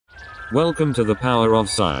Welcome to the power of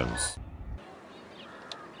science.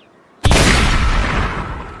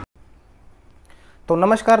 तो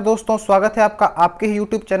नमस्कार दोस्तों, स्वागत है आपका आपके ही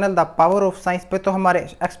YouTube channel the power of science पे। तो हमारे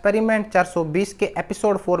एक्सपेरिमेंट 420 के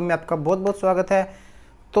एपिसोड 4 में आपका बहुत बहुत स्वागत है।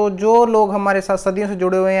 तो जो लोग हमारे साथ सदियों से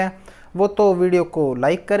जुड़े हुए हैं वो तो वीडियो को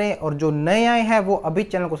लाइक करें, और जो नए आए हैं वो अभी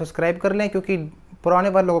चैनल को सब्सक्राइब कर लें, क्योंकि पुराने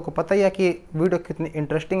वाले लोगों को पता ही है कि वीडियो कितनी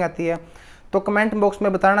इंटरेस्टिंग आती है। तो कमेंट बॉक्स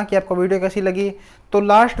में बताना कि आपको वीडियो कैसी लगी। तो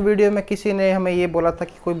लास्ट वीडियो में किसी ने हमें ये बोला था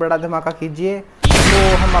कि कोई बड़ा धमाका कीजिए,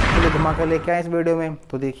 तो हम आपके लिए धमाका लेके आए इस वीडियो में।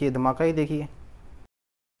 तो देखिए, धमाका ही देखिए।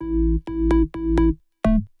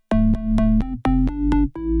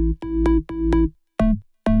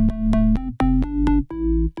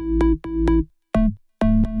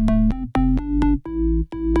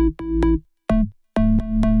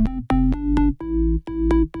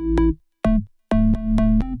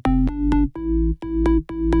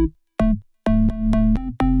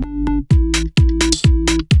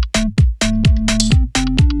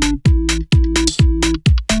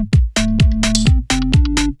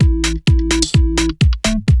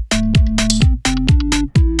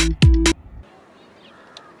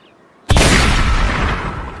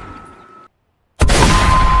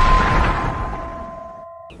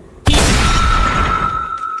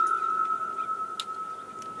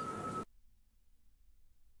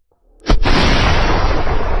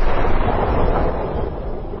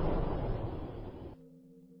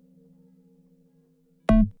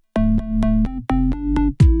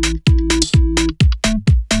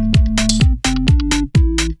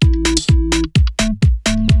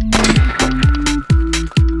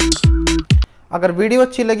 अगर वीडियो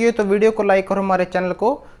अच्छी लगी हो तो वीडियो को लाइक और हमारे चैनल को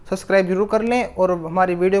सब्सक्राइब जरूर कर लें, और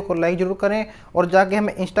हमारी वीडियो को लाइक जरूर करें, और जाके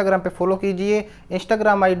हमें इंस्टाग्राम पे फॉलो कीजिए।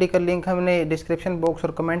 इंस्टाग्राम आईडी का लिंक हमने डिस्क्रिप्शन बॉक्स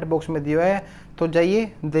और कमेंट बॉक्स में दिया है, तो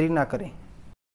जाइए, देरी ना करें।